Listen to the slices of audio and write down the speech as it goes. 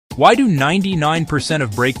Why do 99%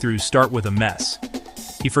 of breakthroughs start with a mess?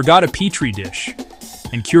 He forgot a petri dish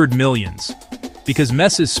and cured millions. Because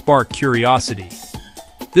messes spark curiosity.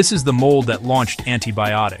 This is the mold that launched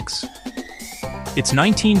antibiotics. It's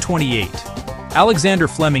 1928. Alexander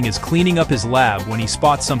Fleming is cleaning up his lab when he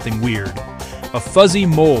spots something weird. A fuzzy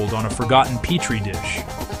mold on a forgotten petri dish.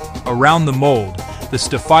 Around the mold, the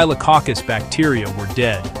Staphylococcus bacteria were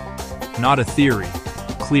dead. Not a theory,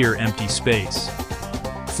 clear empty space.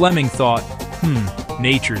 Fleming thought,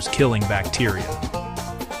 nature's killing bacteria.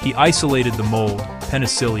 He isolated the mold,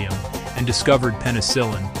 Penicillium, and discovered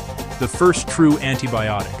penicillin, the first true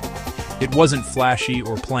antibiotic. It wasn't flashy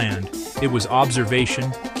or planned. It was observation,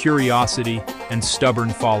 curiosity, and stubborn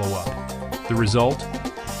follow-up. The result?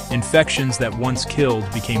 Infections that once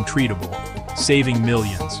killed became treatable, saving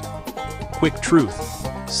millions. Quick truth: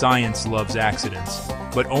 science loves accidents,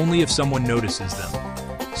 but only if someone notices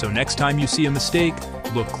them. So next time you see a mistake,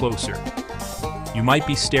 look closer. You might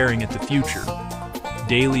be staring at the future.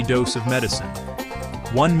 Daily dose of medicine.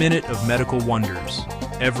 1 minute of medical wonders,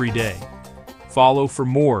 every day. Follow for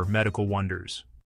more medical wonders.